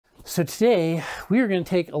So today we are going to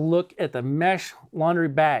take a look at the mesh laundry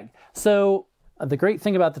bag. So the great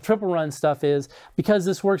thing about the triple run stuff is because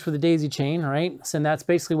this works with a daisy chain, right? So that's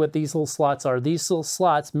basically what these little slots are. These little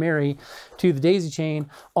slots marry to the daisy chain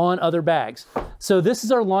on other bags. So this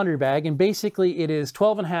is our laundry bag, and basically it is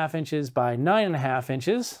 12.5 inches by 9.5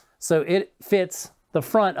 inches. So it fits the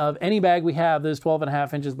front of any bag we have, those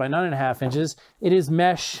 12.5 inches by 9.5 inches. It is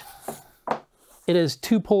mesh. It has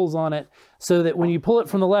 2 pulls on it so that when you pull it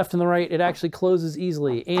from the left and the right, it actually closes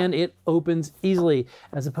easily and it opens easily,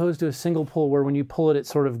 as opposed to a single pull where when you pull it, it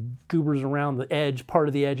sort of goobers around the edge, part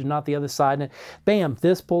of the edge, and not the other side. And bam,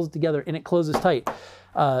 this pulls it together and it closes tight.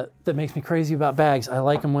 That makes me crazy about bags. I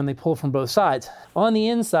like them when they pull from both sides. On the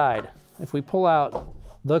inside, if we pull out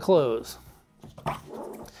the close,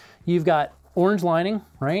 you've got orange lining,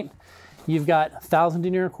 right? You've got 1000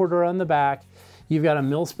 denier Cordura on the back. You've got a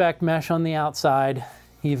mil-spec mesh on the outside.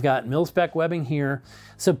 You've got mil-spec webbing here.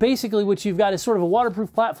 So basically what you've got is sort of a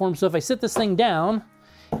waterproof platform. So if I sit this thing down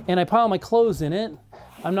and I pile my clothes in it,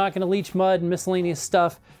 I'm not gonna leach mud and miscellaneous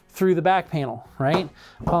stuff through the back panel, right?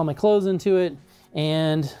 Pile my clothes into it,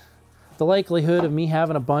 and the likelihood of me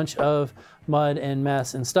having a bunch of mud and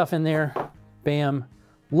mess and stuff in there, bam,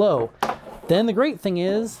 low. Then the great thing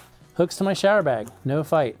is, hooks to my shower bag, no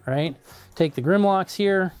fight, right? Take the grim locks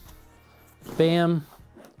here, bam,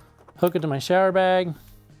 hook it to my shower bag,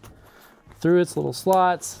 through its little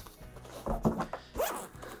slots.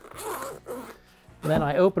 Then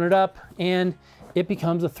I open it up and it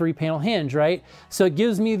becomes a 3-panel hinge, right? So it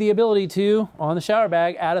gives me the ability to, on the shower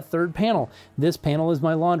bag, add a 3rd panel. This panel is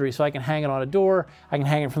my laundry, so I can hang it on a door, I can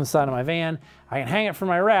hang it from the side of my van, I can hang it from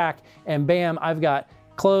my rack, and bam, I've got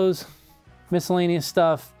clothes, miscellaneous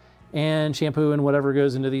stuff, and shampoo and whatever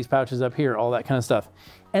goes into these pouches up here, all that kind of stuff.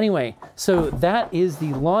 Anyway, so that is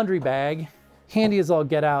the laundry bag. Handy as all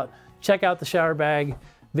get out. Check out the shower bag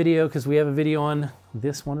video, because we have a video on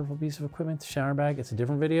this wonderful piece of equipment, the shower bag. It's a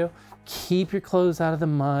different video. Keep your clothes out of the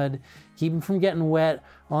mud. Keep them from getting wet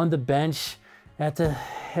on the bench at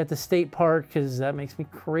the state park, because that makes me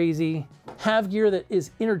crazy. Have gear that is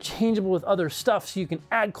interchangeable with other stuff so you can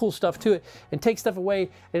add cool stuff to it and take stuff away,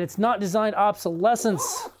 and it's not designed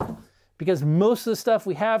obsolescence, because most of the stuff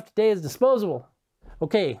we have today is disposable.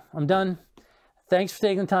 Okay, I'm done. Thanks for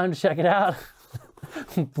taking the time to check it out.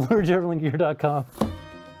 BlueRidgeOverlandGear.com.